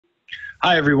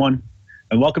Hi, everyone,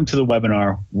 and welcome to the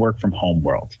webinar, Work from Home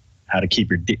World, how to keep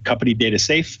your company data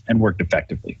safe and work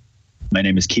effectively. My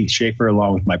name is Keith Shaffer,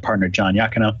 along with my partner, John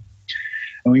Iacono,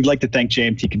 and we'd like to thank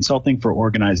JMT Consulting for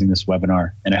organizing this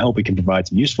webinar, and I hope we can provide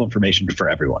some useful information for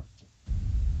everyone.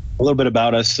 A little bit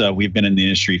about us, we've been in the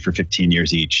industry for 15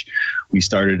 years each. We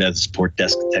started as support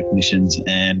desk technicians,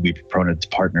 and we've grown into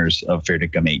partners of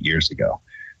Fairdinkum 8 years ago.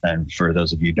 And for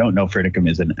those of you who don't know, Fairdinkum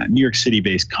is a New York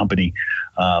City-based company,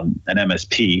 an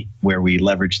MSP, where we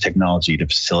leverage technology to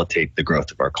facilitate the growth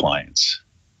of our clients.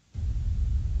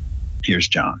 Here's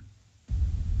John.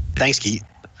 Thanks, Keith.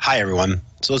 Hi, everyone.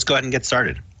 So let's go ahead and get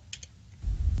started.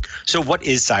 So what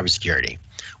is cybersecurity?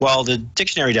 Well, the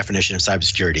dictionary definition of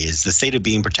cybersecurity is the state of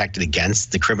being protected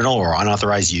against the criminal or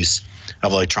unauthorized use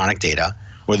of electronic data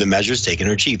or the measures taken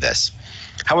to achieve this.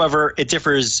 However, it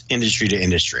differs industry to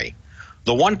industry.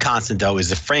 The one constant, though, is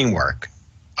the framework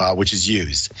which is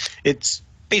used. It's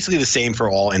basically the same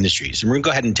for all industries. And we're going to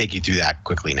go ahead and take you through that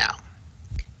quickly now.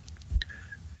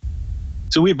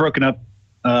 So we've broken up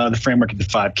the framework into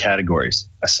 5 categories: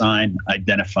 assign,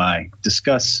 identify,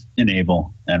 discuss,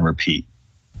 enable, and repeat.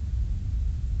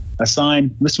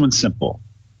 Assign, this one's simple.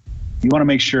 You want to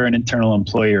make sure an internal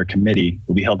employee or committee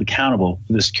will be held accountable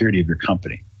for the security of your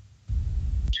company.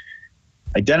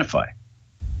 Identify.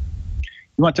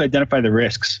 You want to identify the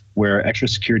risks where extra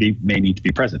security may need to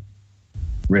be present.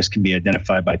 Risk can be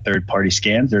identified by third-party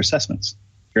scans or assessments.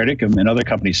 Fairdinkum and other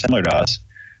companies similar to us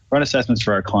run assessments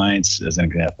for our clients. As an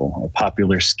example, a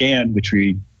popular scan which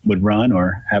we would run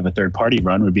or have a third party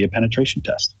run would be a penetration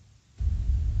test.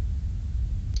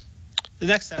 The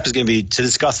next step is going to be to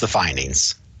discuss the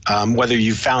findings. Whether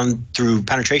you found through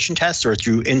penetration tests or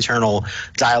through internal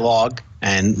dialogue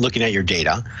and looking at your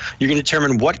data, you're going to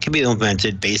determine what can be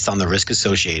implemented based on the risk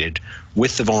associated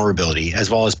with the vulnerability, as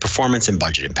well as performance and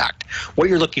budget impact. What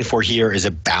you're looking for here is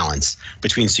a balance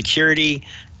between security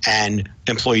and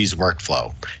employees'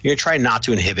 workflow. You're going to try not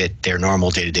to inhibit their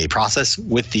normal day-to-day process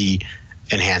with the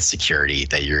enhanced security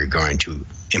that you're going to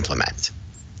implement.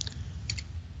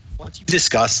 Once you've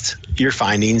discussed your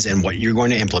findings and what you're going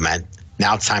to implement,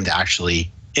 now it's time to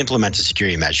actually implement the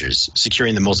security measures,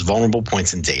 securing the most vulnerable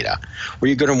points in data. What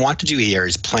you're going to want to do here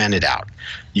is plan it out.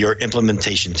 Your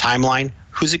implementation timeline,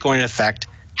 who's it going to affect,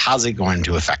 how's it going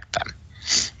to affect them?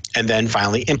 And then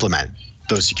finally implement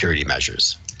those security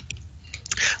measures.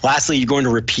 Lastly, you're going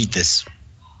to repeat this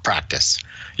practice.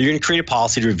 You're going to create a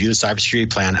policy to review the cybersecurity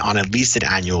plan on at least an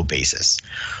annual basis.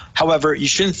 However, you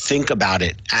shouldn't think about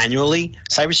it annually.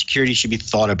 Cybersecurity should be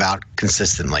thought about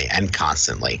consistently and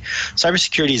constantly.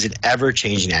 Cybersecurity is an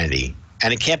ever-changing entity,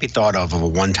 and it can't be thought of a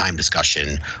one-time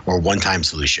discussion or one-time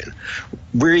solution.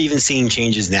 We're even seeing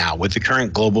changes now with the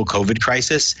current global COVID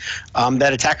crisis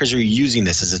that attackers are using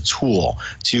this as a tool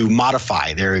to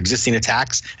modify their existing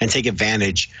attacks and take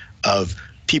advantage of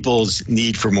people's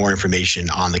need for more information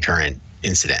on the current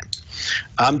incident.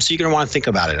 So you're going to want to think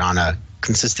about it on a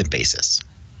consistent basis.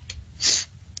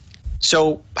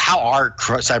 So how are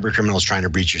cyber criminals trying to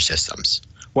breach your systems?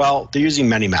 Well, they're using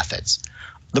many methods.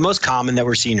 The most common that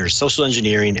we're seeing are social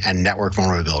engineering and network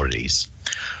vulnerabilities.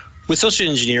 With social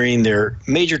engineering, their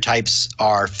major types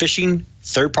are phishing,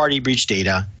 third-party breach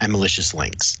data, and malicious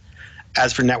links.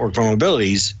 As for network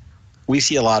vulnerabilities, we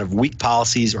see a lot of weak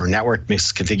policies or network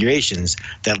misconfigurations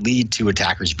that lead to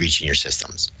attackers breaching your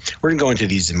systems. We're going to go into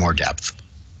these in more depth.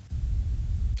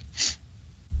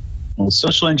 Well,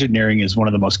 social engineering is one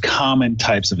of the most common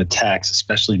types of attacks,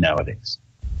 especially nowadays.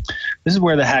 This is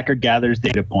where the hacker gathers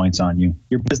data points on you,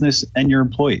 your business, and your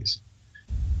employees.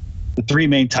 The 3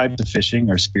 main types of phishing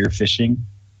are spear phishing,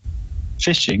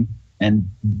 and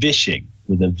vishing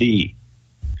with a V.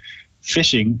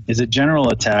 Phishing is a general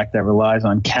attack that relies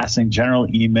on casting general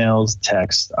emails,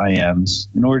 texts, IMs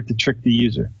in order to trick the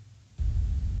user.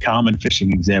 Common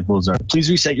phishing examples are, please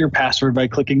reset your password by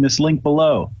clicking this link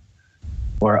below,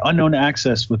 or unknown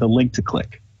access with a link to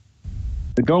click.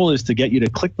 The goal is to get you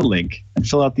to click the link and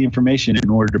fill out the information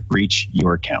in order to breach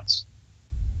your accounts.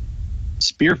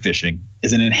 Spear phishing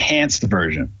is an enhanced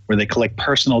version where they collect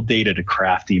personal data to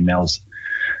craft emails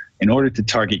in order to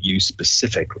target you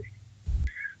specifically.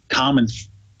 Common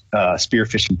spear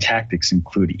phishing tactics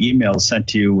include emails sent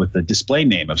to you with the display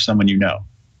name of someone you know.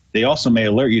 They also may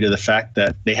alert you to the fact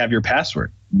that they have your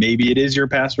password. Maybe it is your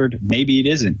password, maybe it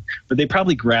isn't, but they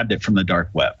probably grabbed it from the dark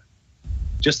web.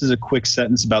 Just as a quick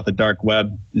sentence about the dark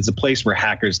web, is a place where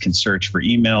hackers can search for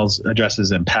emails,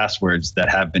 addresses, and passwords that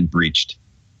have been breached.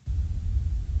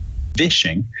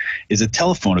 Phishing is a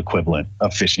telephone equivalent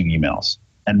of phishing emails,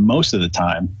 and most of the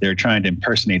time they're trying to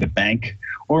impersonate a bank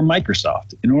or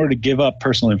Microsoft in order to give up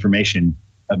personal information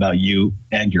about you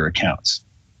and your accounts.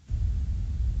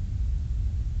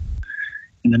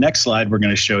 In the next slide, we're going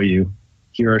to show you,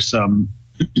 here are some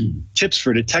tips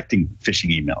for detecting phishing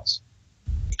emails.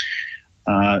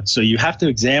 So you have to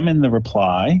examine the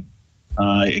reply,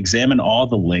 examine all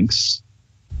the links.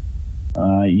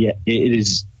 If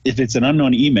it's an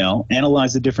unknown email,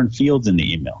 analyze the different fields in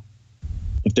the email.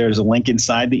 If there's a link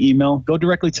inside the email, go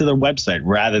directly to their website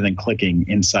rather than clicking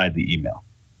inside the email.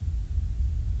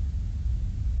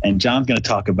 And John's going to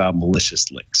talk about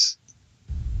malicious links.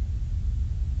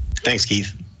 Thanks,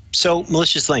 Keith. So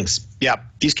malicious links, yeah,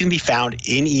 these can be found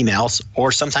in emails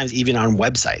or sometimes even on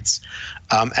websites.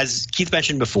 As Keith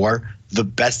mentioned before, the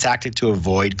best tactic to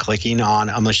avoid clicking on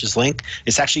a malicious link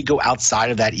is to actually go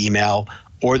outside of that email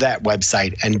or that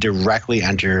website and directly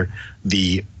enter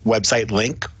the website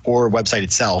link or website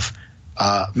itself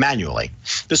manually.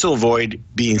 This will avoid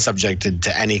being subjected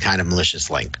to any kind of malicious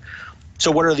link.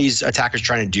 So what are these attackers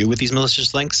trying to do with these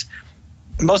malicious links?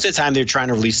 Most of the time, they're trying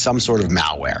to release some sort of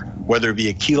malware, whether it be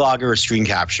a keylogger or screen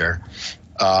capture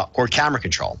or camera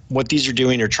control. What these are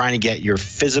doing are trying to get your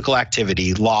physical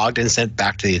activity logged and sent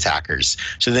back to the attackers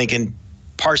so they can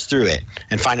parse through it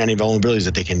and find any vulnerabilities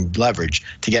that they can leverage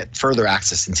to get further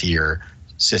access into your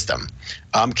system.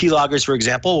 Keyloggers, for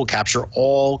example, will capture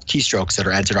all keystrokes that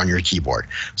are entered on your keyboard.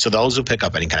 So those will pick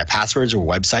up any kind of passwords or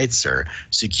websites or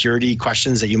security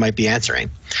questions that you might be answering.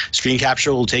 Screen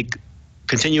capture will take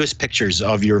continuous pictures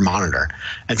of your monitor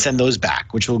and send those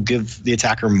back, which will give the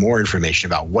attacker more information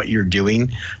about what you're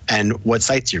doing and what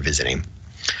sites you're visiting,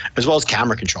 as well as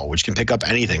camera control, which can pick up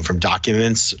anything from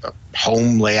documents,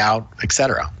 home layout,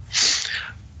 etc.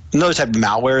 Another type of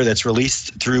malware that's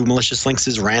released through malicious links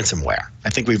is ransomware. I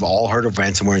think we've all heard of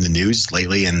ransomware in the news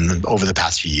lately and over the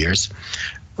past few years.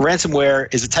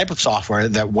 Ransomware is a type of software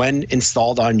that, when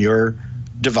installed on your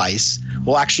device,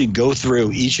 will actually go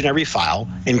through each and every file,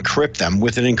 encrypt them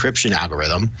with an encryption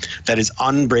algorithm that is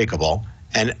unbreakable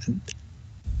and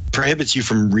prohibits you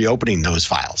from reopening those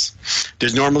files.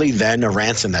 There's normally then a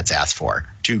ransom that's asked for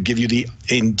to give you the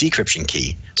decryption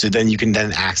key, so then you can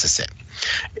then access it.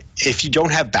 If you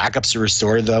don't have backups to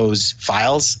restore those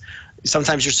files,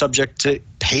 sometimes you're subject to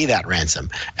pay that ransom.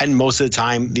 And most of the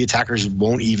time, the attackers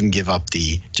won't even give up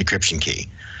the decryption key.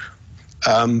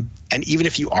 And even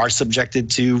if you are subjected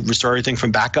to restore everything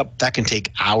from backup, that can take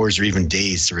hours or even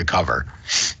days to recover.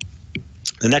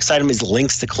 The next item is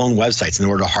links to clone websites in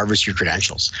order to harvest your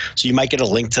credentials. So you might get a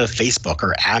link to Facebook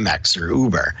or Amex or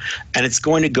Uber, and it's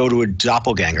going to go to a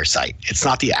doppelganger site. It's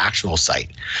not the actual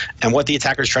site. And what the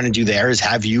attacker is trying to do there is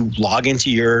have you log into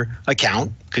your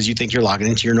account because you think you're logging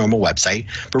into your normal website,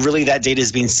 but really that data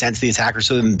is being sent to the attacker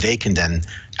so that they can then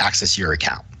access your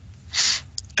account.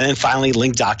 And then finally,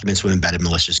 linked documents with embedded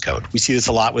malicious code. We see this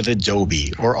a lot with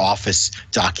Adobe or Office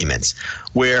documents,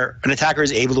 where an attacker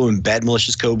is able to embed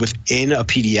malicious code within a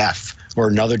PDF or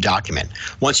another document.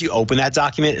 Once you open that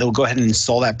document, it'll go ahead and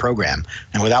install that program.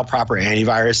 And without proper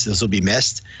antivirus, this will be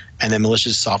missed, and then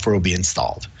malicious software will be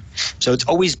installed. So it's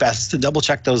always best to double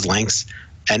check those links,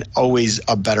 and always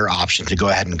a better option to go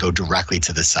ahead and go directly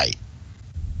to the site.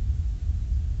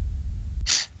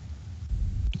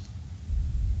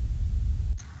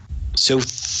 So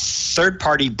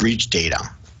third-party breach data.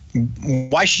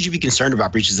 Why should you be concerned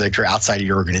about breaches that occur outside of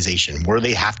your organization? What do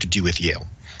they have to do with you?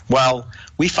 Well,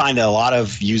 we find that a lot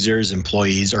of users,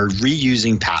 employees are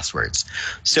reusing passwords.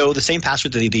 So the same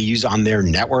password that they use on their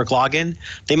network login,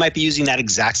 they might be using that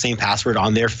exact same password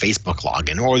on their Facebook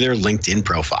login or their LinkedIn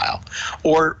profile.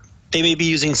 Or they may be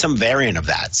using some variant of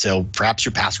that. So perhaps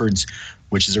your passwords,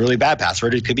 which is a really bad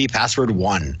password, it could be password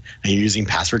 1, and you're using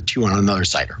password 2 on another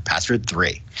site, or password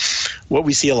 3. What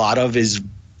we see a lot of is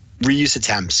reuse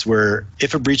attempts where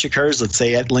if a breach occurs, let's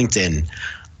say at LinkedIn,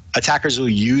 attackers will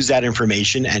use that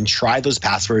information and try those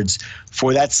passwords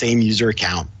for that same user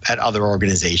account at other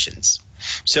organizations.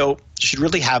 So you should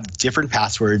really have different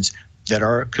passwords that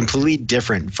are completely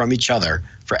different from each other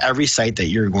for every site that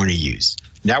you're going to use.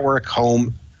 Network,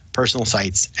 home, personal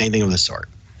sites, anything of the sort.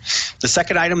 The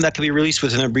second item that can be released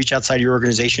within a breach outside your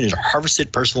organization is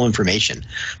harvested personal information,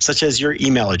 such as your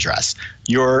email address,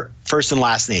 your first and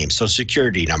last name, social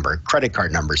security number, credit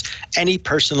card numbers. Any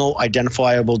personal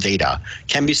identifiable data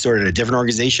can be stored at a different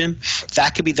organization.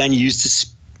 That could be then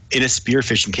used in a spear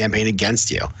phishing campaign against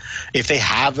you. If they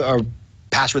have a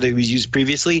password that was used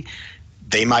previously,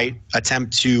 they might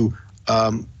attempt to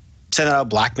send out a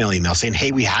blackmail email saying,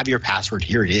 hey, we have your password,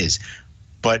 here it is.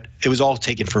 But it was all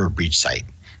taken from a breach site.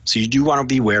 So you do want to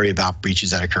be wary about breaches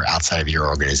that occur outside of your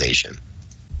organization.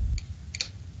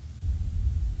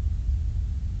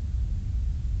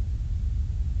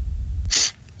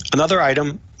 Another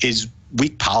item is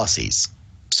weak policies.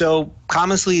 So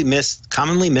commonly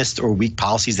missed or weak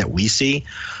policies that we see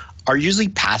are usually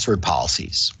password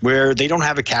policies where they don't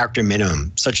have a character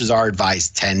minimum, such as our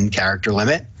advised 10-character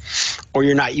limit, or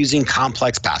you're not using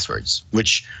complex passwords,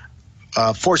 which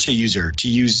force a user to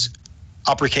use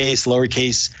uppercase,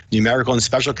 lowercase, numerical, and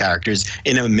special characters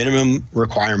in a minimum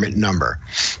requirement number.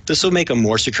 This will make a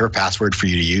more secure password for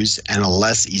you to use and a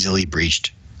less easily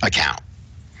breached account.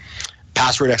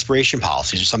 Password expiration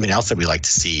policies are something else that we like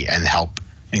to see and help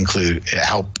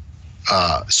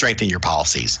strengthen your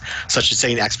policies, such as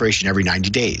saying expiration every 90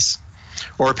 days,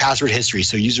 or password history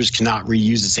so users cannot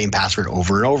reuse the same password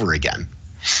over and over again.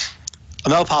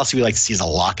 Another policy we like to see is a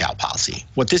lockout policy.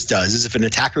 What this does is if an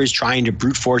attacker is trying to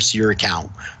brute force your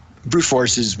account, brute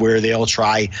force is where they'll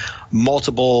try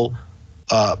multiple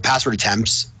password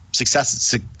attempts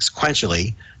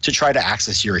sequentially to try to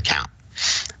access your account.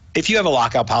 If you have a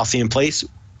lockout policy in place,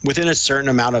 within a certain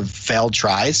amount of failed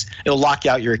tries, it'll lock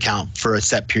out your account for a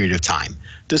set period of time.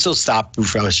 This will stop brute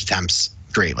force attempts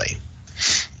greatly.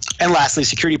 And lastly,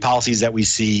 security policies that we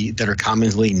see that are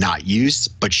commonly not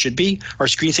used but should be are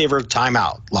screensaver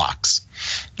timeout locks.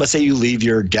 Let's say you leave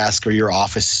your desk or your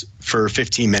office for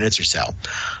 15 minutes or so,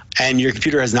 and your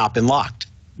computer has not been locked.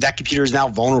 That computer is now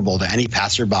vulnerable to any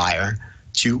passerby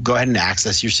to go ahead and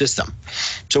access your system.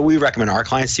 So what we recommend our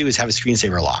clients do is have a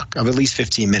screensaver lock of at least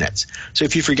 15 minutes. So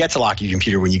if you forget to lock your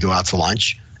computer when you go out to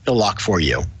lunch, it'll lock for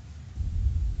you.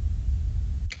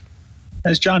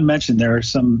 As John mentioned, there are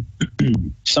some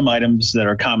items that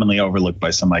are commonly overlooked by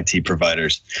some IT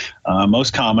providers.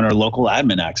 Most common are local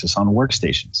admin access on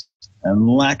workstations and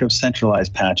lack of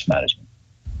centralized patch management.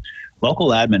 Local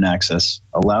admin access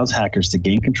allows hackers to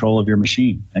gain control of your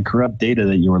machine and corrupt data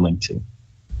that you are linked to.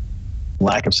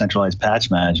 Lack of centralized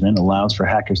patch management allows for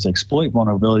hackers to exploit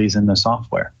vulnerabilities in the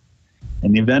software.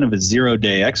 In the event of a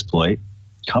zero-day exploit,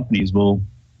 companies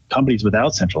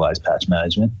without centralized patch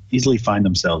management easily find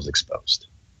themselves exposed.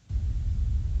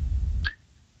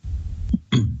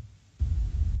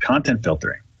 Content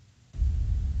filtering.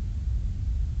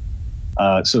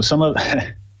 So some of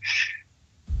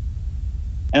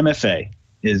MFA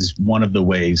is one of the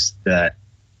ways that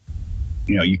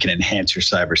you can enhance your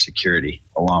cybersecurity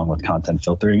along with content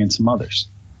filtering and some others.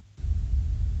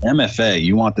 MFA,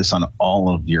 you want this on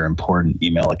all of your important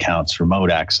email accounts, remote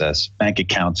access, bank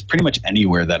accounts, pretty much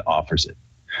anywhere that offers it.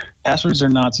 Passwords are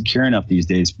not secure enough these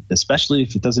days, especially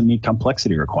if it doesn't meet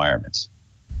complexity requirements.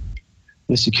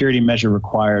 This security measure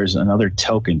requires another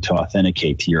token to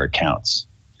authenticate to your accounts.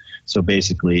 So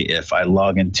basically, if I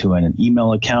log into an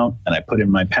email account and I put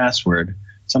in my password,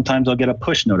 sometimes I'll get a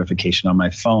push notification on my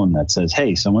phone that says,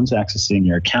 hey, someone's accessing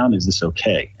your account, is this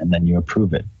okay? And then you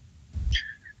approve it.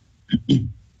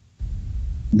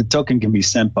 The token can be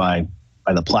sent by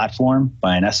the platform,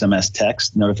 by an SMS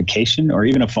text notification, or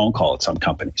even a phone call at some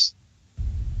companies.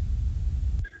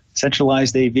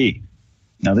 Centralized AV.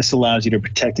 Now, this allows you to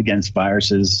protect against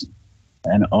viruses,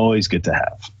 and always good to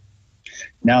have.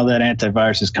 Now that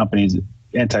antivirus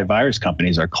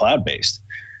companies are cloud-based,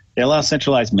 they allow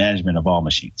centralized management of all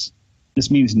machines. This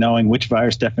means knowing which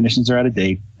virus definitions are out of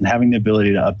date and having the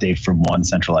ability to update from one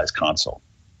centralized console.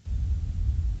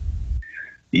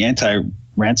 The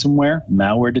anti-ransomware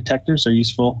malware detectors are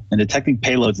useful in detecting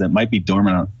payloads that might be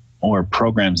dormant or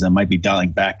programs that might be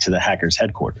dialing back to the hacker's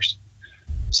headquarters.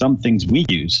 Some things we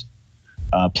use,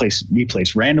 we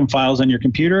place random files on your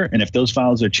computer, and if those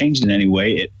files are changed in any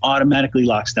way, it automatically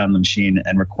locks down the machine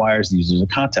and requires the user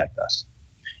to contact us.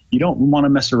 You don't want to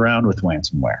mess around with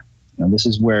ransomware. This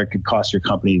is where it could cost your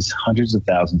companies hundreds of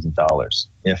thousands of dollars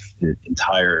if the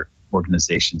entire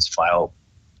organization's file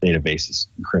database is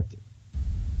encrypted.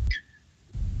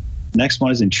 Next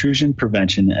one is intrusion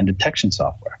prevention and detection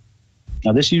software.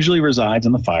 Now, this usually resides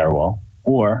on the firewall,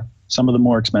 or some of the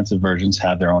more expensive versions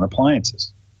have their own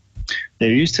appliances. They're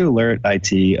used to alert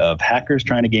IT of hackers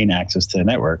trying to gain access to the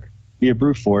network via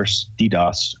brute force,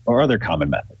 DDoS, or other common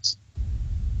methods.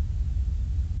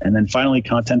 And then finally,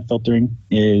 content filtering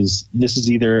is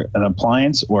either an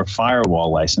appliance or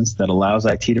firewall license that allows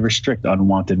IT to restrict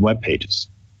unwanted web pages.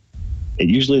 It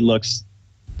usually looks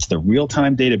to the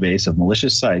real-time database of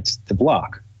malicious sites to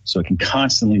block, so it can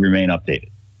constantly remain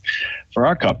updated. For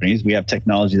our companies, we have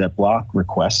technology that block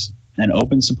requests and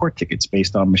open support tickets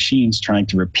based on machines trying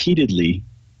to repeatedly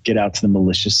get out to the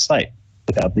malicious site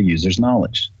without the user's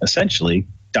knowledge, essentially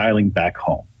dialing back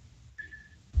home.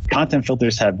 Content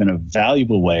filters have been a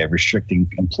valuable way of restricting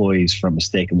employees from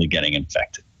mistakenly getting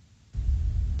infected.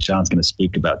 John's going to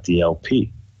speak about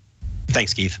DLP.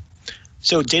 Thanks, Keith.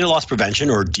 So data loss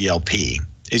prevention, or DLP,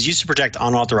 is used to protect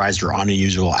unauthorized or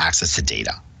unusual access to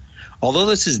data. Although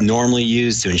this is normally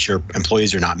used to ensure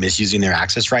employees are not misusing their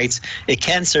access rights, it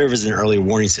can serve as an early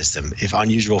warning system if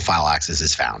unusual file access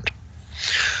is found.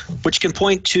 which can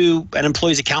point to an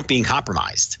employee's account being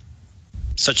compromised,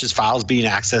 such as files being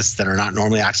accessed that are not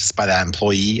normally accessed by that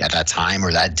employee at that time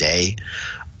or that day,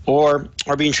 or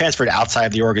are being transferred outside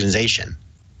of the organization.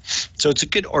 So it's a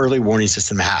good early warning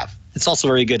system to have. It's also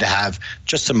very good to have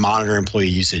just to monitor employee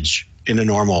usage in a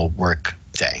normal work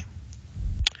day.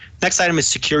 Next item is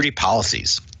security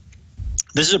policies.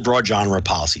 This is a broad genre of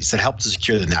policies that help to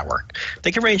secure the network.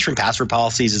 They can range from password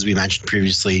policies, as we mentioned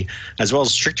previously, as well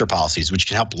as stricter policies, which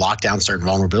can help lock down certain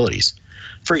vulnerabilities.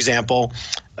 For example,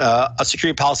 a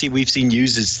security policy we've seen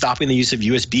used is stopping the use of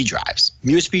USB drives.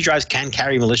 USB drives can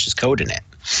carry malicious code in it,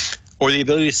 or the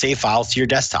ability to save files to your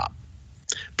desktop.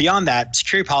 Beyond that,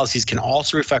 security policies can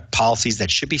also reflect policies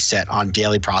that should be set on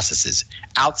daily processes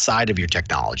outside of your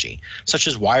technology, such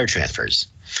as wire transfers,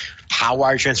 how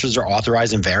wire transfers are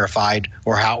authorized and verified,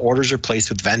 or how orders are placed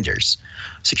with vendors.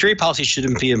 Security policies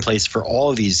shouldn't be in place for all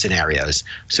of these scenarios,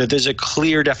 so there's a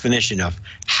clear definition of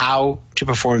how to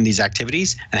perform these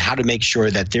activities and how to make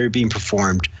sure that they're being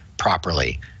performed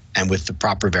properly and with the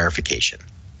proper verification.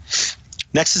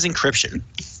 Next is encryption.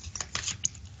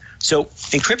 So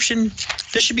encryption,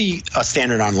 this should be a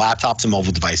standard on laptops and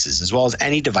mobile devices, as well as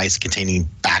any device containing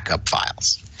backup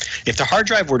files. If the hard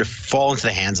drive were to fall into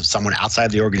the hands of someone outside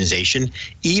of the organization,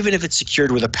 even if it's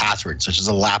secured with a password, such as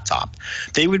a laptop,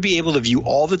 they would be able to view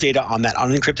all the data on that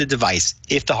unencrypted device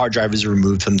if the hard drive is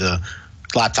removed from the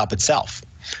laptop itself.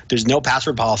 There's no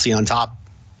password policy on top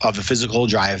of the physical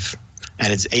drive,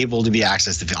 and it's able to be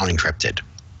accessed if unencrypted.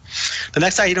 The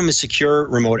next item is secure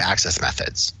remote access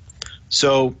methods.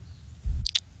 So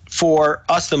for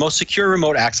us, the most secure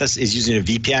remote access is using a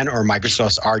VPN or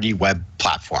Microsoft's RD web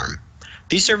platform.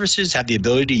 These services have the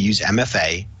ability to use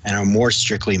MFA and are more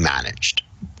strictly managed.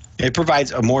 It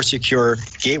provides a more secure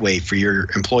gateway for your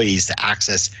employees to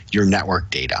access your network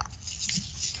data.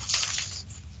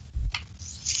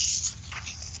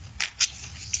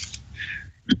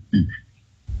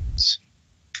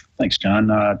 Thanks,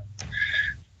 John.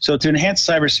 So to enhance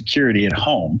cybersecurity at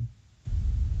home,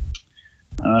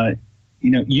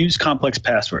 use complex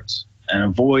passwords and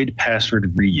avoid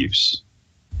password reuse.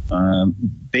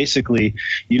 Basically,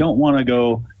 you don't want to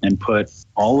go and put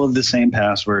all of the same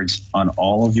passwords on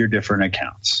all of your different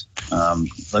accounts.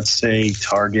 Let's say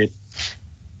Target,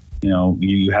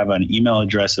 you have an email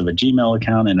address of a Gmail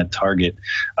account and a Target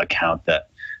account that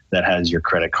has your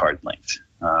credit card linked.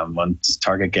 Once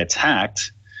Target gets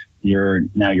hacked, your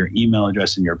email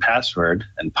address and your password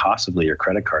and possibly your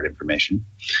credit card information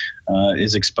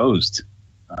is exposed.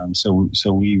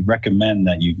 So we recommend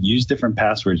that you use different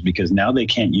passwords, because now they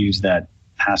can't use that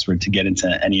password to get into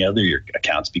any other your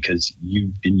accounts because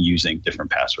you've been using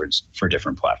different passwords for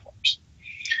different platforms.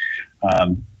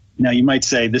 Now you might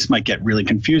say this might get really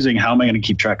confusing. How am I going to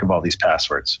keep track of all these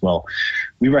passwords? Well,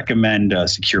 we recommend a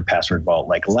secure password vault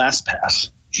like LastPass.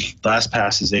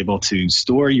 LastPass is able to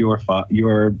store your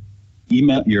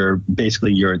email,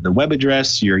 the web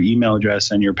address, your email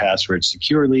address, and your password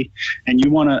securely, and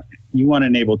you want to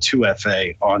enable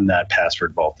 2FA on that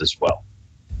password vault as well.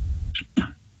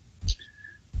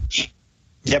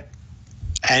 Yep.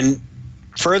 And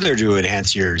further to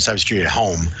enhance your cybersecurity at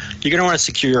home, you're going to want to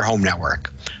secure your home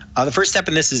network. The first step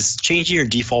in this is changing your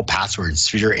default passwords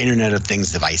for your Internet of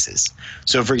Things devices.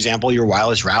 So for example, your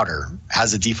wireless router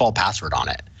has a default password on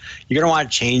it. You're going to want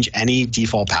to change any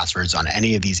default passwords on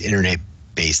any of these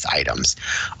internet-based items.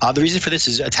 The reason for this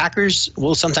is attackers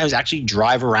will sometimes actually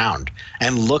drive around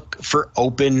and look for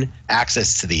open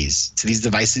access to these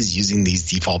devices using these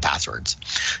default passwords.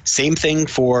 Same thing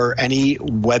for any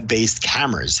web-based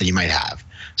cameras that you might have.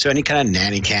 So any kind of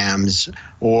nanny cams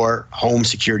or home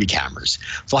security cameras.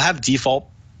 They'll have default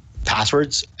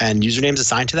passwords and usernames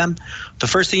assigned to them. The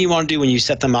first thing you want to do when you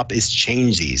set them up is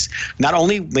change these. Not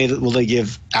only will they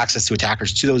give access to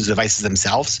attackers to those devices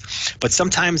themselves, but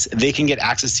sometimes they can get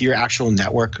access to your actual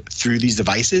network through these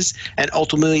devices and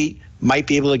ultimately might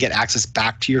be able to get access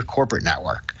back to your corporate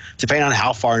network, depending on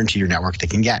how far into your network they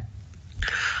can get.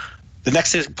 The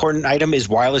next important item is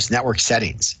wireless network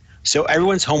settings. So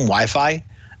everyone's home Wi-Fi,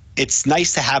 it's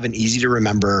nice to have an easy to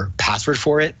remember password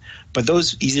for it, but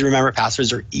those easy to remember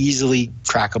passwords are easily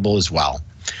crackable as well.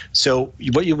 So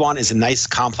what you want is a nice,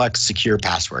 complex, secure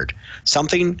password,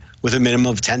 something with a minimum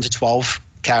of 10 to 12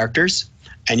 characters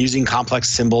and using complex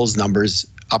symbols, numbers,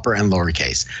 upper and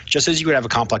lowercase, just as you would have a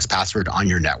complex password on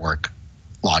your network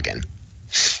login.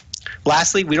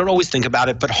 Lastly, we don't always think about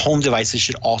it, but home devices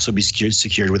should also be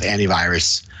secured with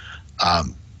antivirus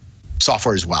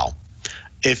software as well.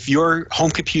 If your home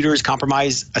computer is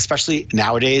compromised, especially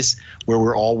nowadays where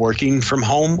we're all working from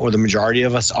home, or the majority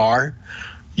of us are,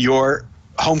 your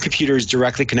home computer is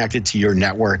directly connected to your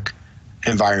network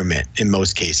environment in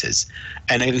most cases.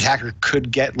 And an attacker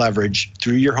could get leverage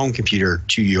through your home computer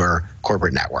to your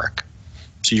corporate network.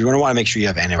 So you're going to want to make sure you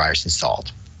have antivirus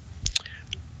installed.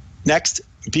 Next,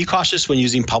 be cautious when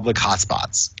using public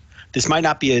hotspots. This might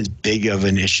not be as big of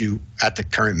an issue at the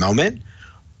current moment,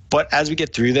 but as we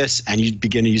get through this and you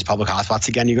begin to use public hotspots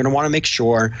again, you're going to want to make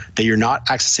sure that you're not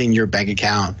accessing your bank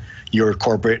account, your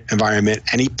corporate environment,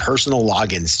 any personal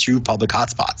logins to public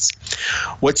hotspots.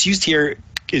 What's used here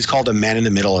is called a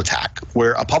man-in-the-middle attack,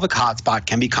 where a public hotspot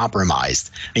can be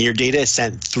compromised and your data is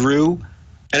sent through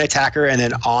an attacker and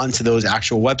then on to those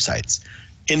actual websites.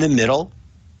 In the middle,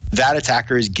 that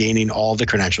attacker is gaining all the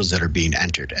credentials that are being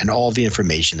entered and all the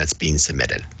information that's being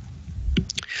submitted.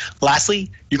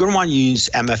 Lastly, you're going to want to use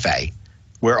MFA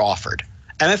where offered.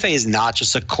 MFA is not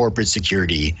just a corporate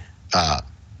security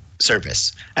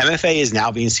service. MFA is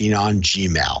now being seen on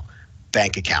Gmail,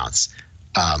 bank accounts.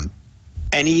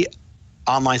 Any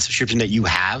online subscription that you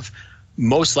have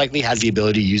most likely has the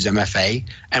ability to use MFA,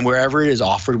 and wherever it is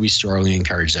offered, we strongly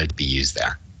encourage that to be used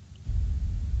there.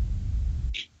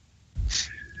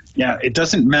 Yeah, it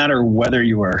doesn't matter whether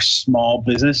you are a small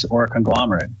business or a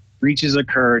conglomerate. Breaches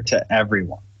occur to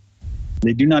everyone.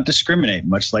 They do not discriminate,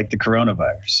 much like the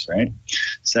coronavirus, right?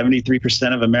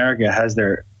 73% of America has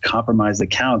their compromised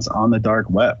accounts on the dark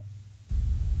web.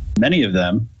 Many of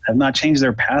them have not changed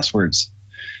their passwords.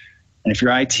 And if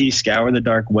your IT scour the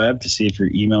dark web to see if your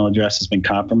email address has been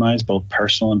compromised, both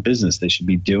personal and business, they should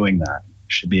be doing that. There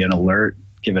should be an alert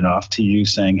given off to you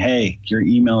saying, hey, your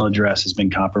email address has been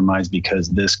compromised because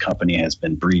this company has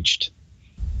been breached.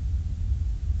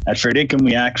 At Fairdinkum,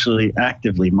 we actually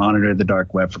actively monitor the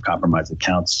dark web for compromised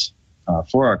accounts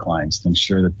for our clients to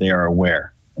ensure that they are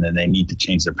aware and that they need to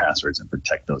change their passwords and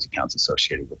protect those accounts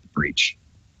associated with the breach.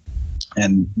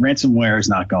 And ransomware is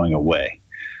not going away.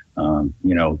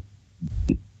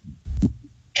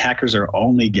 Hackers are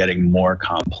only getting more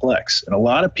complex. And a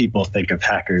lot of people think of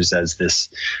hackers as this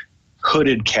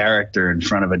hooded character in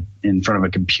front of a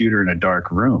computer in a dark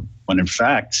room, when in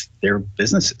fact, they're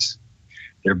businesses.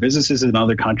 They're businesses in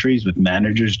other countries with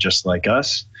managers just like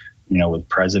us, with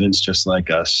presidents just like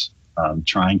us,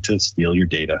 trying to steal your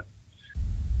data.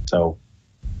 So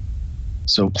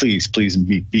please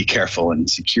be careful and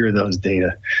secure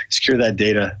that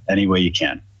data any way you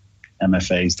can.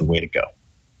 MFA is the way to go.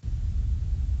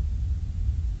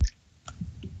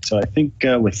 So I think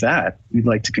with that, we'd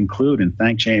like to conclude and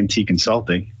thank JMT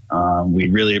Consulting. We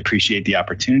really appreciate the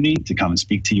opportunity to come and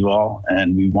speak to you all,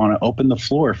 and we want to open the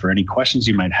floor for any questions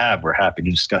you might have. We're happy to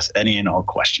discuss any and all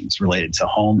questions related to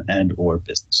home and or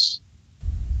business.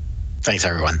 Thanks,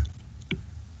 everyone.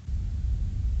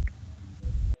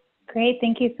 Great.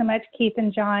 Thank you so much, Keith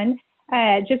and John.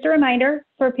 Just a reminder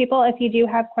for people, if you do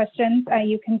have questions,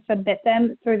 you can submit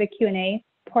them through the Q&A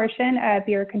portion of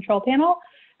your control panel.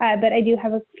 But I do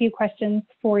have a few questions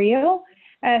for you.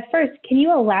 First, can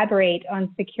you elaborate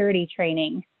on security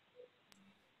training?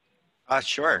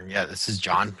 Sure. Yeah, this is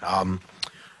John.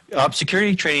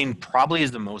 Security training probably is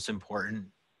the most important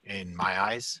in my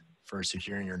eyes for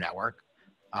securing your network.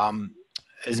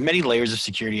 As many layers of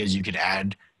security as you can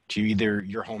add to either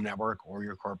your home network or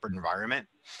your corporate environment.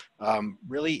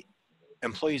 Really,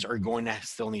 employees are going to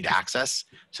still need access.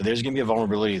 So there's going to be a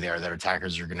vulnerability there that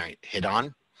attackers are going to hit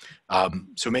on.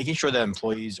 So making sure that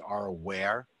employees are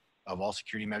aware of all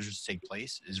security measures to take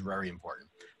place is very important.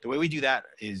 The way we do that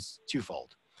is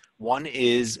twofold. One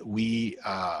is we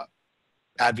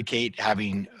advocate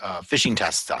having phishing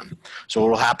tests done. So what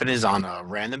will happen is on a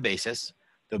random basis,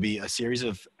 there'll be a series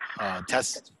of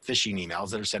test phishing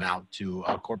emails that are sent out to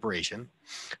a corporation.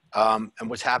 And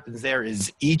what happens there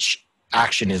is each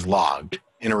action is logged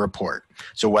in a report.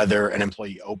 So whether an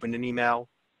employee opened an email,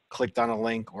 clicked on a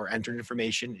link, or entered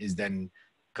information is then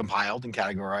compiled and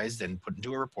categorized and put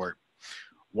into a report.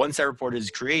 Once that report is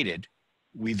created,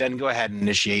 we then go ahead and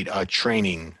initiate a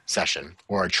training session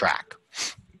or a track.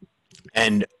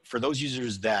 And for those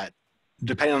users that,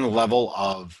 depending on the level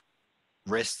of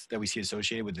risks that we see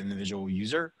associated with the individual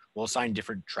user, we'll assign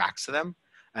different tracks to them.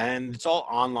 And it's all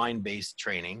online-based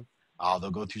training.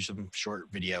 They'll go through some short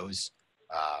videos,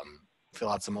 fill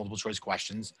out some multiple choice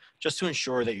questions, just to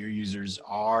ensure that your users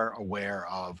are aware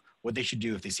of what they should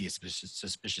do if they see a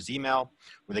suspicious email,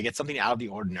 or they get something out of the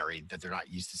ordinary that they're not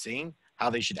used to seeing, how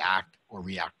they should act or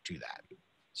react to that.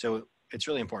 So it's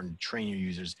really important to train your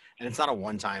users, and it's not a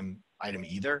one-time item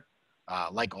either.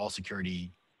 Like all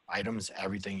security items,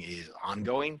 everything is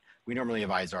ongoing. We normally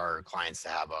advise our clients to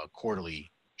have a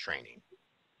quarterly training.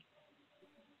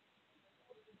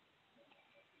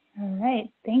 All right,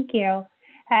 thank you.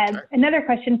 Sure. Another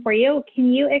question for you.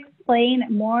 Can you explain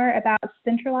more about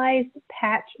centralized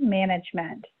patch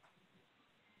management?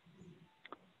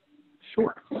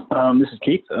 Sure. This is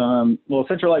Keith. Well,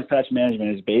 centralized patch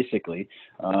management is basically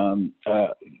a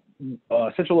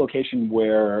central location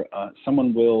where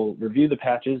someone will review the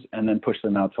patches and then push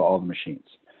them out to all the machines.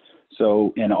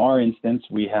 So in our instance,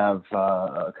 we have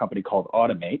a company called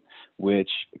Automate, which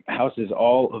houses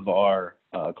all of our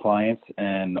clients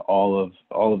and all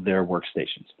of their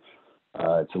workstations.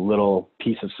 It's a little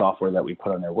piece of software that we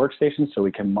put on their workstations so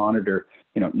we can monitor,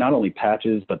 not only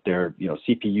patches, but their,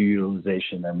 CPU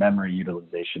utilization, their memory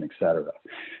utilization, et cetera.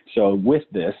 So with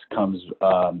this comes,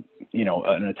 an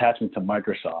attachment to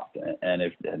Microsoft,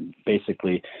 and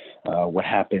basically what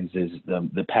happens is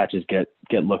the patches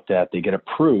get looked at, they get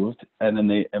approved,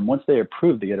 and once they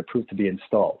approve, they get approved to be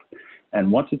installed. And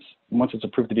once it's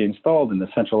approved to be installed in the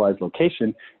centralized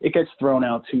location, it gets thrown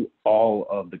out to all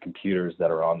of the computers that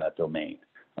are on that domain,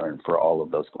 or for all of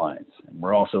those clients. And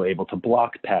we're also able to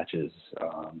block patches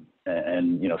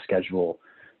and schedule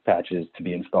patches to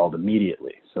be installed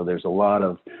immediately. So there's a lot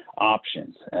of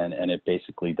options, and it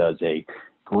basically does a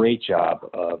great job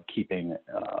of keeping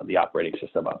the operating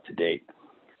system up to date.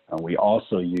 We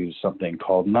also use something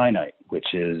called Ninite,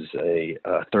 which is a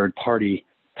third-party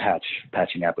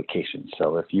patching application.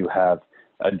 So if you have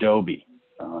Adobe,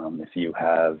 if you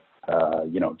have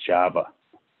Java,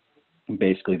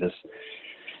 basically this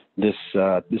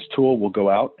tool will go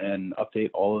out and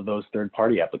update all of those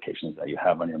third-party applications that you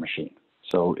have on your machine.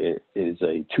 So it is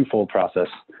a twofold process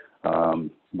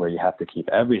where you have to keep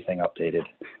everything updated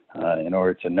in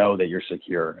order to know that you're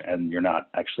secure and you're not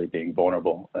actually being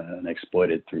vulnerable and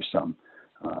exploited through some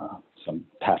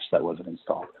patch that wasn't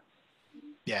installed.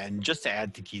 Yeah, and just to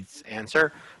add to Keith's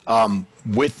answer,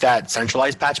 with that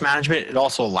centralized patch management, it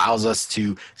also allows us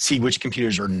to see which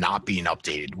computers are not being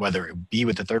updated, whether it be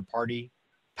with the third-party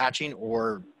patching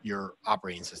or your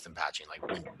operating system patching like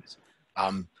Windows.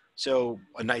 So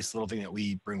a nice little thing that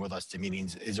we bring with us to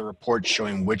meetings is a report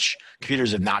showing which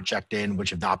computers have not checked in,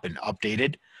 which have not been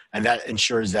updated, and that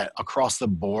ensures that across the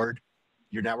board,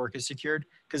 your network is secured.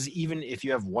 Because even if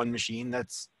you have one machine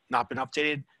that's not been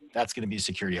updated, that's going to be a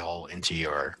security hole into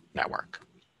your network.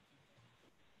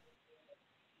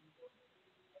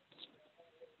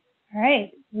 All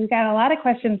right, we've got a lot of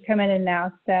questions coming in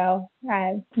now. So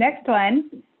next one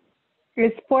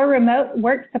is for remote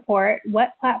work support.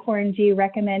 What platform do you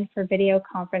recommend for video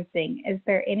conferencing? Is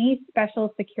there any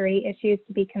special security issues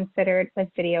to be considered with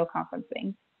video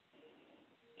conferencing?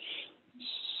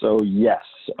 So yes,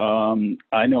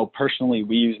 I know personally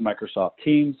we use Microsoft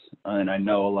Teams, and I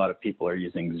know a lot of people are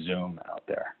using Zoom out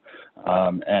there.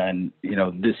 And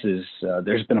this is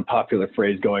there's been a popular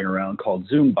phrase going around called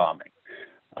Zoom bombing.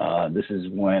 This is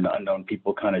when unknown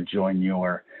people kind of join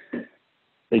your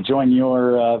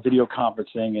video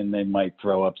conferencing, and they might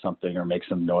throw up something or make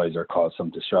some noise or cause some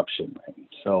disruption. Right?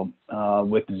 So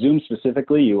with Zoom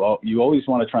specifically, you always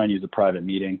want to try and use a private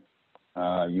meeting.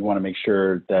 You want to make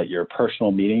sure that your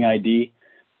personal meeting ID,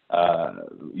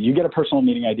 you get a personal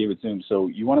meeting ID with Zoom, so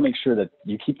you want to make sure that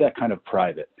you keep that kind of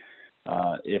private.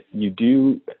 If you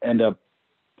do end up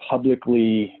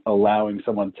publicly allowing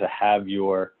someone to have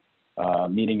your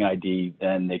meeting ID,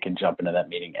 then they can jump into that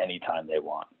meeting anytime they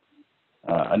want.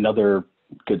 Another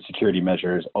good security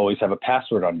measure is always have a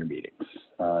password on your meetings.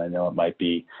 I know it might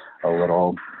be a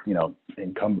little,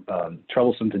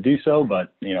 troublesome to do so,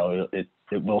 but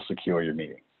it will secure your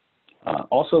meeting.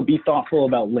 Also, be thoughtful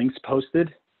about links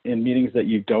posted in meetings that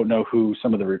you don't know who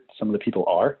some of the people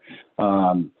are.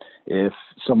 If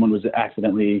someone was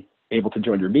accidentally able to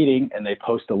join your meeting and they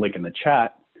post a link in the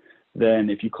chat, then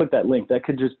if you click that link, that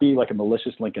could just be like a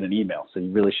malicious link in an email. So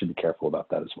you really should be careful about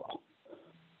that as well.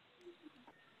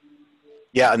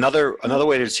 Yeah, another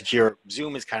way to secure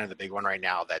Zoom is kind of the big one right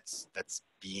now that's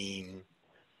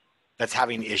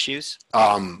having issues.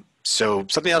 So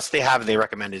something else they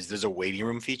recommend is there's a waiting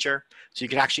room feature. So you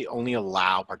can actually only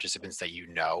allow participants that you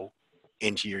know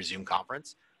into your Zoom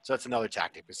conference. So that's another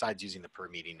tactic besides using the per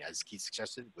meeting as Keith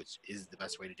suggested, which is the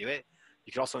best way to do it.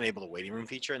 You can also enable the waiting room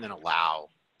feature and then allow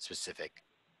specific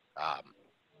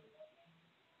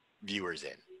viewers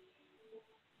in.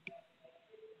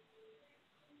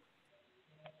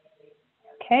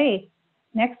 Okay,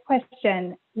 next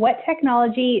question. What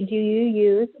technology do you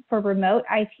use for remote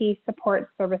IT support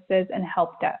services and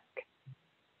help desk?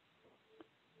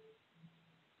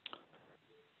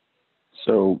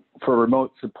 So for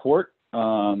remote support,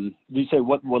 do you say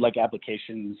what like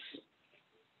applications,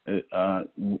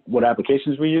 what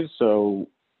applications we use? So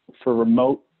for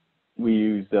remote, we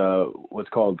use what's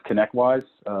called ConnectWise.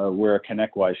 We're a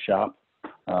ConnectWise shop.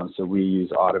 So we use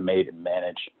Automate and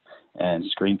Manage and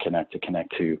Screen Connect to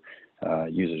connect to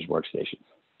users' workstations.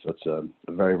 So it's a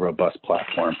very robust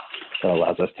platform that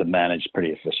allows us to manage pretty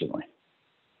efficiently.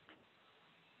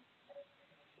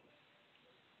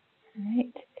 All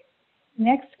right.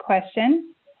 Next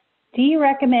question. Do you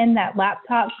recommend that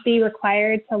laptops be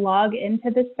required to log into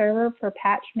the server for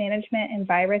patch management and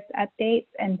virus updates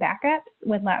and backups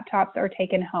when laptops are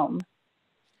taken home?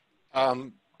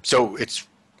 So it's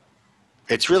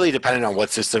really dependent on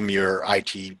what system your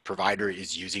IT provider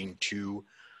is using to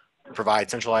provide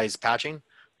centralized patching.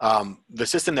 The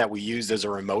system that we use is a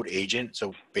remote agent.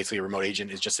 So basically a remote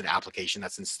agent is just an application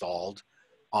that's installed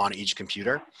on each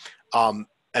computer.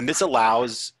 And this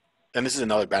allows, and this is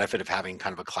another benefit of having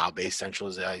kind of a cloud-based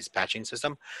centralized patching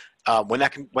system. When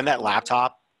that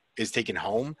laptop is taken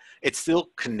home, it still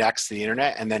connects to the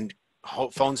internet and then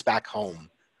phones back home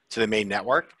to the main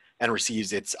network and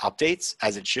receives its updates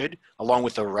as it should, along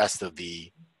with the rest of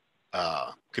the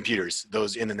computers,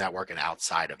 those in the network and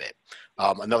outside of it.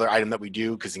 Another item that we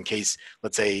do, because in case,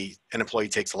 let's say an employee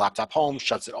takes a laptop home,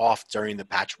 shuts it off during the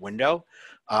patch window,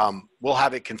 we'll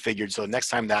have it configured so the next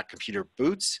time that computer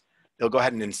boots, they'll go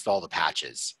ahead and install the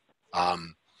patches.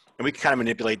 And we can kind of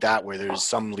manipulate that where there's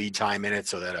some lead time in it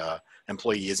so that an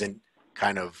employee isn't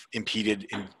kind of impeded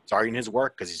in starting his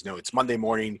work because he's it's Monday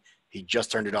morning, he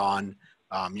just turned it on.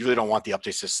 You really don't want the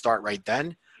updates to start right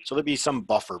then. So there'll be some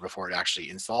buffer before it actually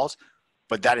installs,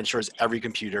 but that ensures every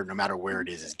computer, no matter where it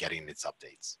is getting its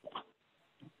updates.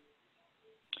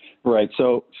 Right.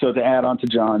 So to add on to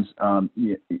John's,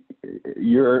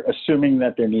 you're assuming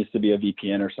that there needs to be a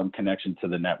VPN or some connection to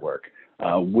the network.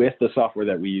 With the software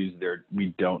that we use there,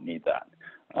 we don't need that.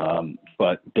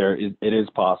 But it is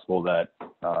possible that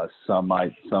some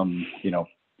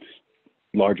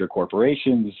larger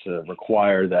corporations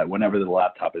require that whenever the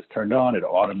laptop is turned on, it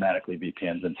automatically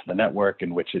VPNs into the network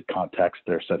in which it contacts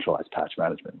their centralized patch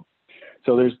management.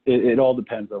 So it all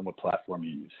depends on what platform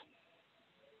you use.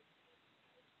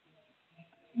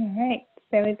 All right,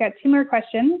 so we've got two more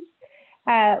questions.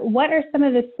 What are some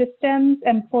of the systems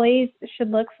employees should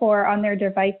look for on their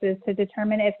devices to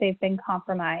determine if they've been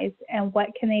compromised, and what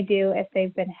can they do if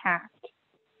they've been hacked?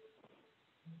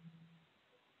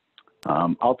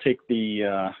 I'll take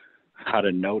the how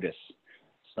to notice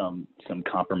some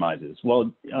compromises.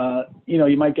 Well,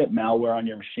 you might get malware on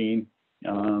your machine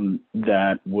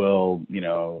that will,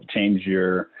 change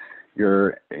your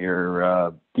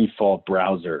default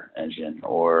browser engine,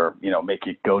 or make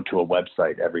it go to a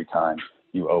website every time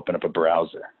you open up a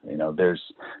browser.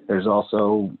 There's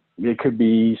also, it could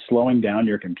be slowing down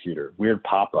your computer, weird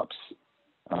pop-ups.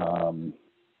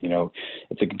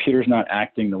 If the computer's not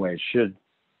acting the way it should,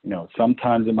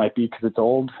 sometimes it might be because it's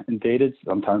old and dated,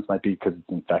 sometimes it might be because it's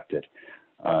infected.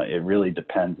 It really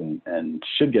depends, and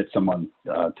should get someone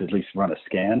to at least run a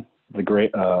scan.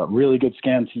 The really good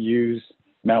scan to use,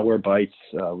 Malwarebytes,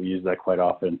 we use that quite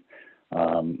often,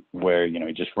 where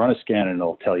you just run a scan and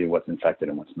it'll tell you what's infected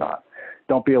and what's not.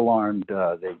 Don't be alarmed.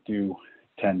 They do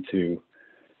tend to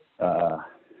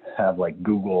have like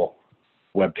Google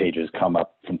web pages come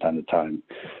up from time to time,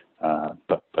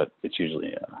 but it's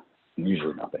usually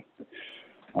nothing.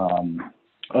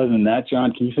 Other than that,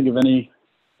 John, can you think of any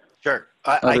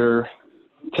other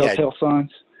telltale signs?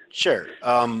 Sure.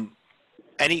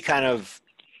 Any kind of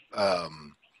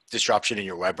disruption in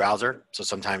your web browser. So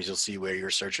sometimes you'll see where your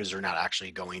searches are not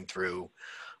actually going through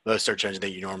the search engine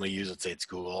that you normally use. Let's say it's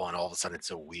Google, and all of a sudden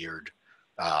it's a weird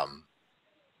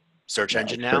search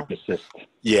engine now.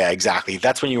 Yeah, exactly.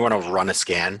 That's when you want to run a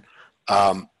scan.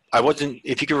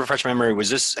 If you could refresh my memory, was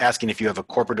this asking if you have a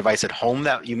corporate device at home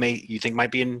that you think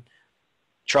might be in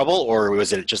trouble, or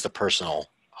was it just a personal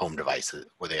home device?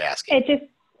 Were they asking?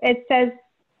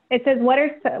 It says what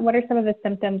are some of the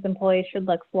symptoms employees should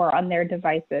look for on their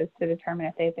devices to determine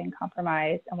if they've been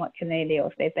compromised, and what can they do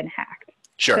if they've been hacked?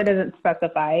 Sure. So it doesn't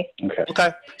specify.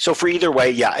 Okay. So for either way,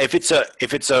 yeah, if it's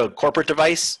a corporate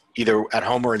device, either at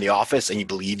home or in the office, and you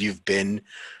believe you've been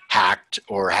hacked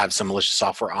or have some malicious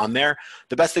software on there,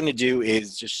 the best thing to do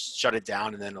is just shut it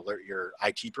down and then alert your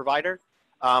IT provider,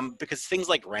 because things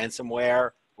like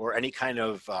ransomware or any kind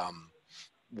of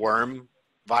worm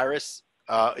virus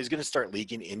is going to start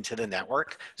leaking into the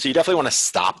network. So you definitely want to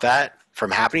stop that from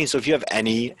happening. So if you have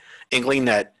any inkling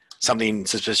that something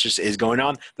suspicious is going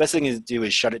on, the best thing to do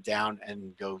is shut it down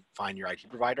and go find your IT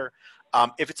provider.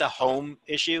 If it's a home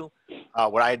issue,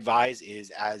 what I advise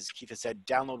is, as Keith has said,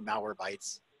 download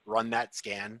Malwarebytes, run that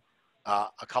scan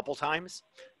a couple times.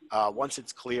 Once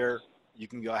it's clear, you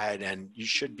can go ahead and you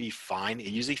should be fine. It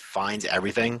usually finds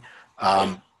everything.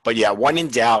 But yeah, when in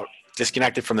doubt,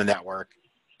 disconnect it from the network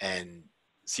and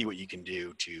see what you can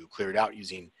do to clear it out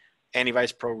using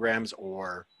antivirus programs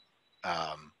or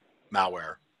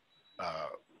malware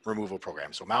removal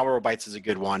programs. So Malwarebytes is a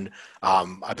good one.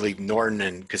 I believe Norton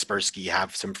and Kaspersky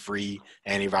have some free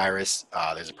antivirus.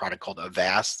 There's a product called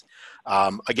Avast.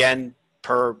 Again,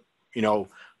 per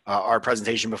our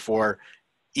presentation before,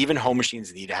 even home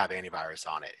machines need to have antivirus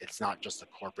on it. It's not just a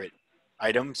corporate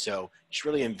item. So you should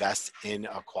really invest in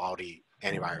a quality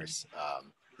antivirus.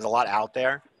 There's a lot out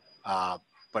there,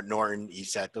 but Norton,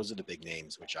 ESET, those are the big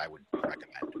names, which I would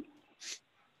recommend.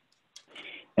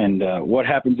 And what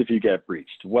happens if you get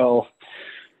breached? Well,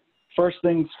 first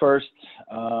things first,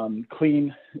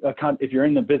 if you're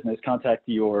in the business, contact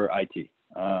your IT.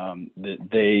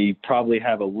 They probably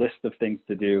have a list of things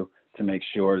to do to make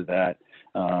sure that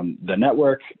the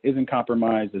network isn't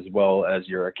compromised, as well as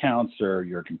your accounts or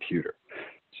your computer.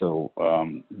 So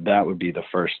that would be the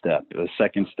first step. The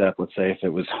second step, let's say if it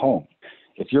was home.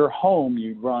 If you're home,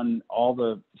 you run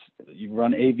AV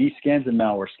scans and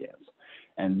malware scans.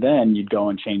 And then you'd go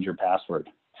and change your password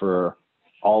for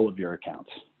all of your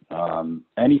accounts.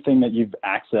 Anything that you've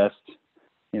accessed,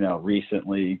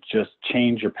 recently, just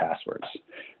change your passwords.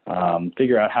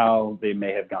 Figure out how they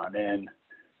may have gone in,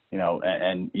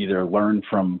 and either learn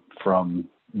from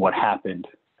what happened.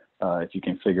 If you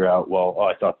can figure out,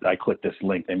 I thought I clicked this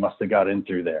link, they must have got in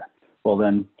through there. Well,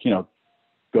 then,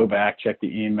 go back, check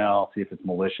the email, see if it's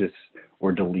malicious,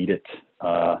 or delete it.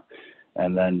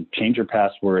 And then change your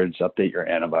passwords, update your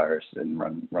antivirus, and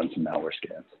run some malware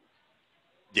scans.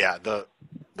 Yeah,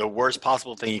 the worst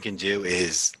possible thing you can do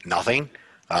is nothing.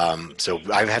 So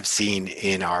I have seen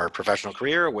in our professional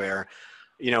career where,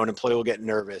 an employee will get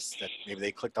nervous that maybe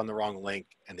they clicked on the wrong link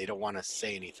and they don't want to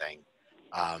say anything.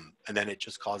 And then it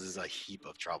just causes a heap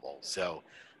of trouble. So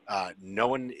no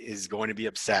one is going to be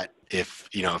upset if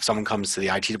someone comes to the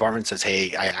IT department and says,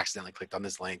 hey, I accidentally clicked on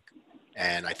this link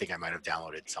and I think I might have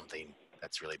downloaded something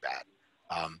that's really bad.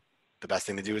 The best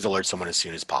thing to do is alert someone as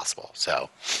soon as possible. So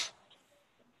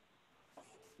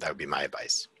that would be my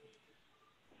advice.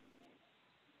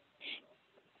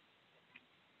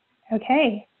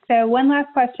 Okay, so one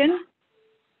last question.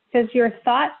 Says your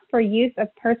thoughts for use of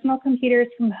personal computers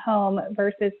from home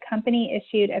versus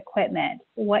company-issued equipment.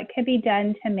 What could be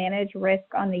done to manage risk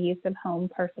on the use of home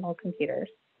personal computers?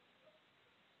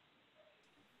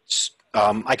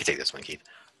 I could take this one, Keith.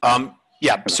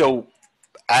 Yeah, so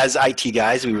as IT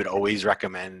guys, we would always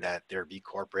recommend that there be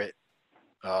corporate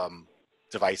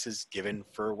devices given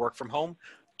for work from home,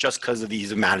 just because of the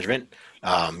ease of management.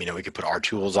 We could put our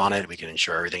tools on it. We can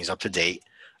ensure everything's up to date.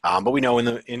 But we know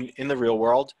in the real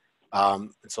world,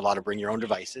 it's a lot of bring your own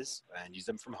devices and use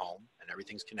them from home, and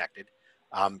everything's connected.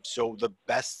 So the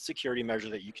best security measure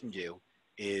that you can do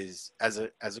is, as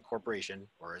a corporation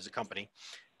or as a company,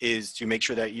 is to make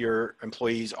sure that your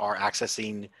employees are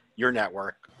accessing your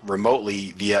network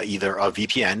remotely via either a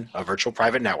VPN, a virtual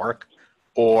private network,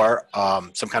 or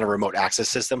some kind of remote access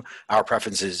system. Our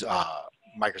preference is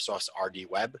Microsoft's RD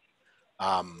Web.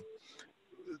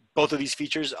 Both of these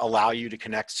features allow you to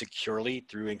connect securely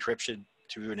through an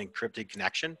encrypted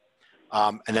connection.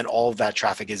 And then all of that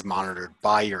traffic is monitored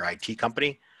by your IT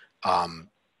company.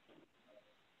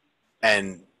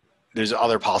 And there's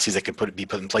other policies that could be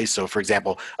put in place. So for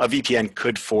example, a VPN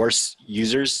could force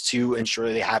users to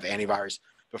ensure they have antivirus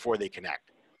before they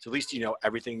connect. So at least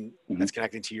everything that's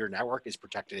connecting to your network is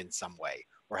protected in some way,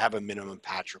 or have a minimum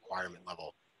patch requirement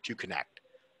level to connect.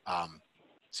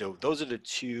 So those are the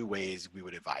two ways we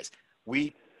would advise.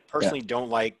 We personally don't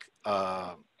like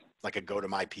a go to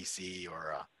my PC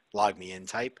or a log me in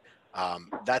type.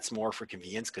 That's more for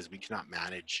convenience because we cannot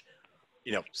manage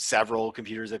several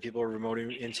computers that people are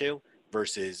remoting into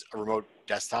versus a remote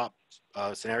desktop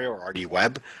scenario or RD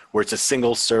Web, where it's a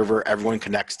single server everyone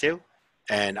connects to,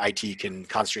 and IT can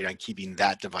concentrate on keeping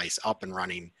that device up and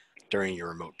running during your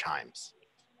remote times.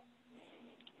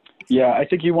 Yeah, I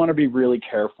think you want to be really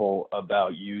careful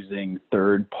about using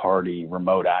third-party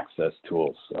remote access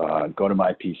tools. Go to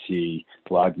my PC,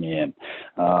 log me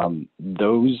in.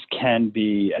 Those can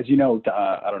be, as you know,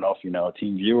 I don't know if you know,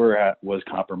 TeamViewer was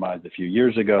compromised a few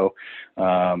years ago,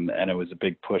 and it was a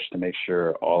big push to make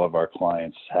sure all of our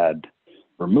clients had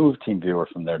removed TeamViewer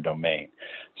from their domain.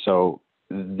 So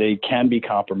they can be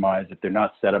compromised if they're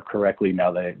not set up correctly.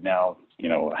 Now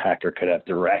a hacker could have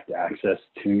direct access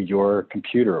to your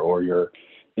computer or your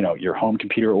home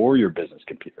computer or your business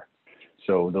computer.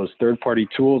 So those third-party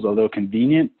tools, although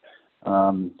convenient,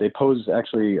 they pose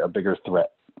actually a bigger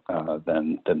threat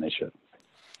than they should.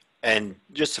 And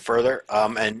just to further,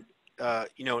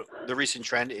 the recent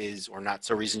trend is, or not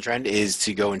so recent trend, is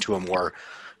to go into a more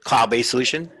cloud-based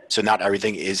solution. So not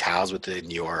everything is housed within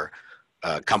your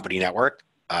company network.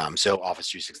 So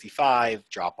Office 365,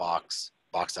 Dropbox,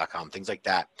 Box.com, things like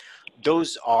that.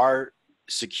 Those are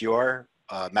secure,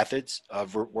 methods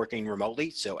of working remotely.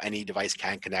 So any device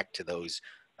can connect to those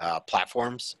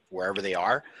platforms wherever they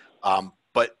are.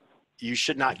 But you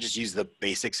should not just use the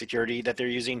basic security that they're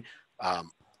using.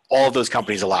 All of those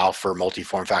companies allow for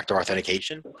multi-form factor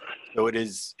authentication. So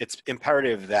it's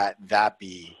imperative that that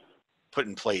be put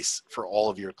in place for all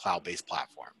of your cloud-based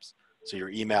platforms. So your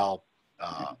email,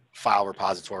 file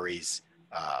repositories,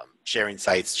 sharing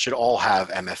sites should all have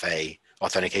MFA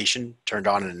authentication turned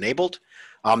on and enabled.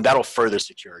 That'll further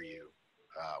secure you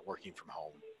working from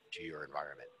home to your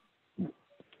environment.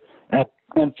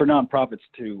 And for nonprofits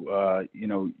too,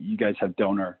 you guys have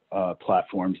donor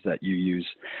platforms that you use.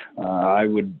 I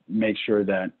would make sure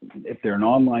that if they're an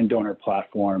online donor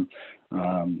platform,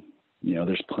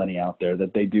 there's plenty out there,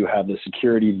 that they do have the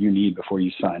security you need before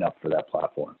you sign up for that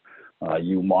platform.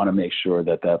 You want to make sure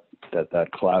that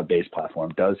cloud-based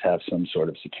platform does have some sort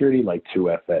of security like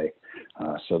 2FA,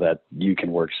 so that you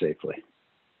can work safely.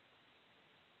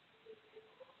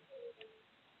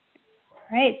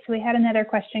 All right, so we had another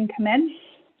question come in.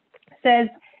 It says,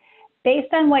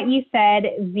 based on what you said,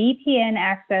 VPN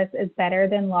access is better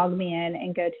than log me in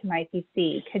and go to my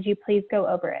PC. Could you please go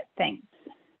over it? Thanks.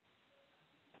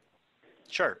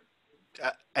 Sure.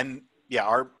 And yeah,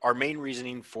 our main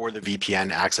reasoning for the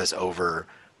VPN access over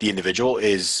the individual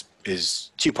is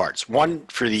two parts. One,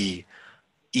 for the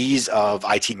ease of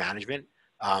IT management.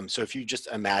 So if you just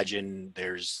imagine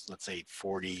there's, let's say,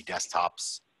 40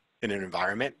 desktops in an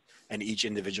environment, and each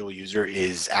individual user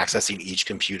is accessing each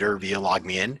computer via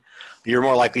LogMeIn, you're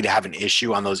more likely to have an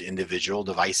issue on those individual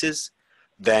devices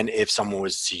than if someone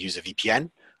was to use a VPN.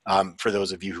 For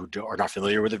those of you who are not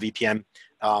familiar with a VPN,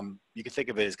 you can think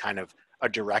of it as kind of a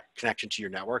direct connection to your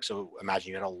network. So imagine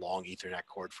you had a long Ethernet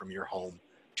cord from your home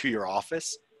to your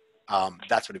office.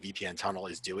 That's what a VPN tunnel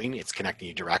is doing. It's connecting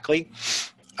you directly.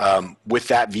 With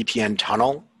that VPN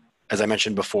tunnel, as I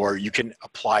mentioned before, you can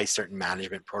apply certain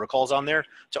management protocols on there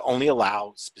to only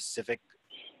allow specific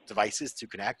devices to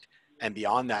connect, and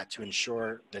beyond that, to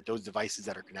ensure that those devices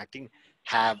that are connecting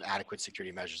have adequate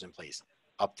security measures in place,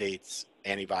 updates,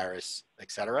 antivirus,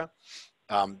 etc.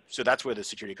 So that's where the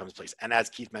security comes in place. And as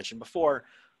Keith mentioned before,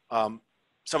 some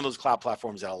of those cloud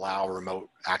platforms that allow remote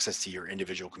access to your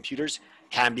individual computers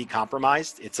can be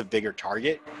compromised. It's a bigger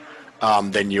target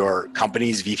than your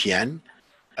company's VPN.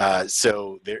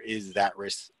 So there is that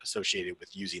risk associated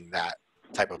with using that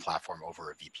type of platform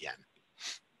over a VPN.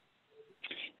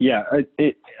 Yeah,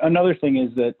 another thing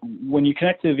is that when you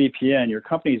connect to a VPN, your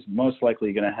company's most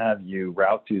likely going to have you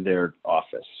route through their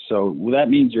office. So that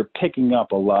means you're picking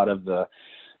up a lot of the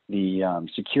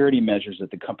security measures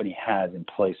that the company has in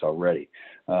place already,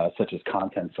 such as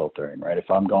content filtering, right? If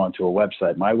I'm going to a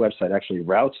website, my website actually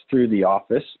routes through the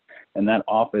office, and that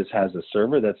office has a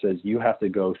server that says you have to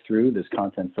go through this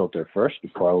content filter first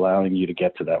before allowing you to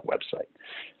get to that website.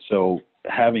 So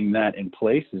having that in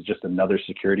place is just another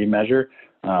security measure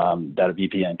that a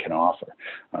VPN can offer.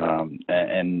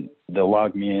 And the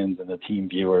LogMeIns and the team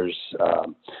viewers,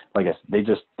 like I said,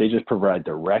 they just provide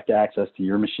direct access to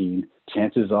your machine.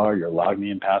 Chances are your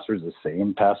LogMeIn password is the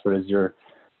same password as your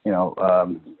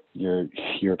password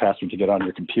to get on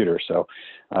your computer. So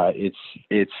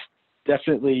it's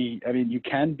definitely, I mean, you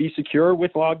can be secure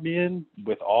with LogMeIn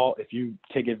if you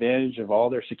take advantage of all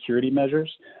their security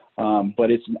measures,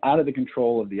 but it's out of the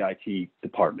control of the IT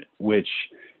department, which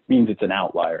means it's an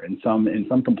outlier. In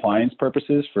some compliance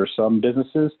purposes for some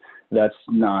businesses, that's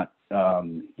not,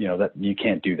 that you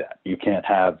can't do that. You can't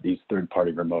have these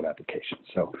third-party remote applications.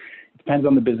 So it depends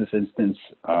on the business instance,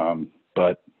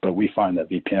 but we find that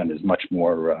VPN is much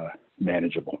more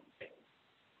manageable.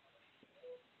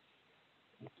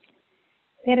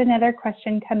 We had another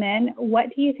question come in.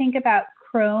 What do you think about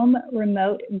Chrome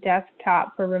Remote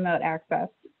Desktop for remote access?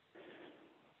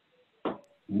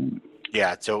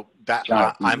 Yeah, so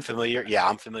I'm familiar. Yeah,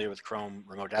 I'm familiar with Chrome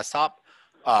Remote Desktop.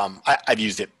 I've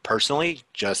used it personally,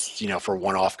 just for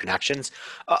one-off connections.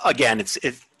 Again,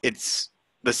 it's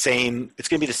the same. It's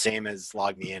going to be the same as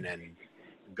log me in and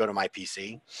go to my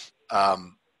PC.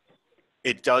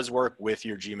 It does work with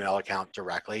your Gmail account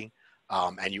directly,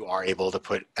 and you are able to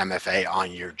put MFA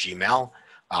on your Gmail,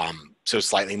 so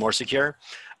slightly more secure.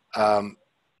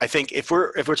 I think if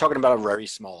we're talking about a very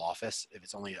small office, if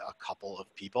it's only a couple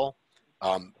of people,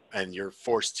 and you're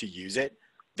forced to use it,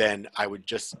 then I would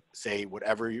just say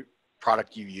whatever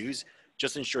product you use,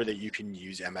 just ensure that you can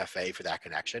use MFA for that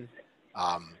connection,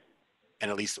 and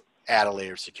at least add a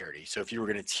layer of security. So if you were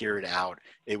going to tier it out,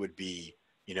 it would be,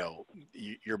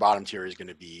 your bottom tier is going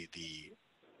to be the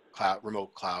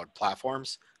remote cloud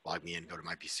platforms, log me in, go to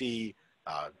my PC,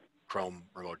 Chrome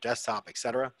Remote Desktop,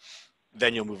 etc.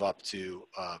 Then you'll move up to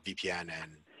VPN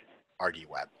and RD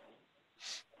Web.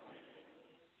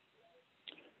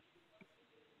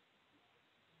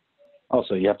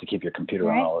 Also, you have to keep your computer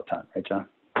on Right. all the time, right, John?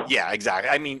 Yeah, exactly.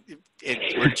 I mean,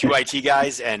 we're two IT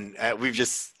guys, and we've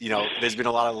just, there's been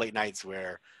a lot of late nights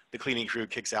where the cleaning crew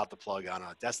kicks out the plug on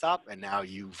a desktop, and now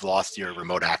you've lost your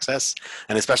remote access.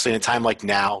 And especially in a time like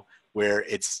now, where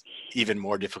it's even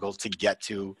more difficult to get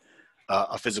to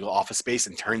a physical office space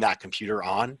and turn that computer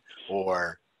on,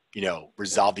 or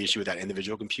resolve the issue with that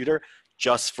individual computer,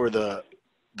 just for the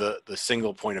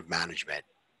single point of management,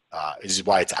 is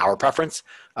why it's our preference.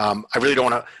 I really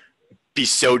don't want to be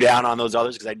so down on those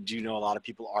others, because I do know a lot of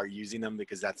people are using them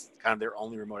because that's kind of their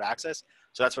only remote access.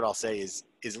 So that's what I'll say is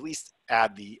at least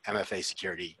add the MFA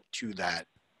security to that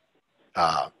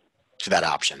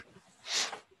option.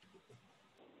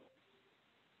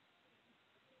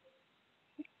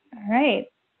 All right.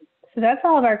 So that's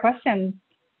all of our questions.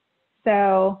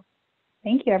 So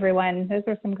thank you, everyone. Those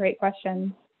were some great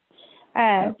questions.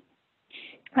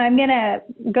 I'm going to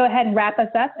go ahead and wrap us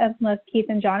up, unless Keith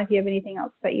and John, if you have anything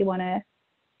else that you want to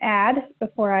add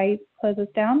before I close this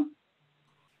down.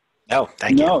 No,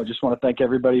 thank you. No, just want to thank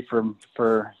everybody for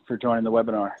joining the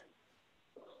webinar.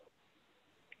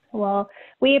 Well,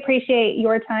 we appreciate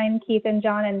your time, Keith and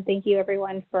John, and thank you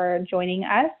everyone for joining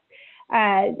us.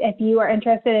 If you are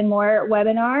interested in more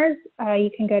webinars,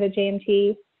 you can go to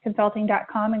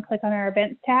jmtconsulting.com and click on our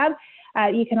events tab.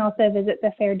 You can also visit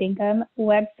the Fairdinkum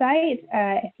website.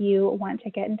 If you want to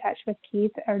get in touch with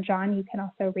Keith or John, you can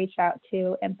also reach out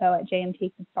to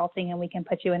info@JMT Consulting and we can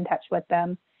put you in touch with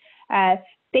them.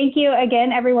 Thank you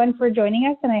again, everyone, for joining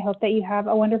us, and I hope that you have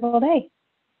a wonderful day.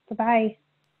 Bye-bye.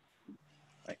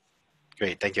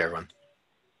 Great. Thank you, everyone.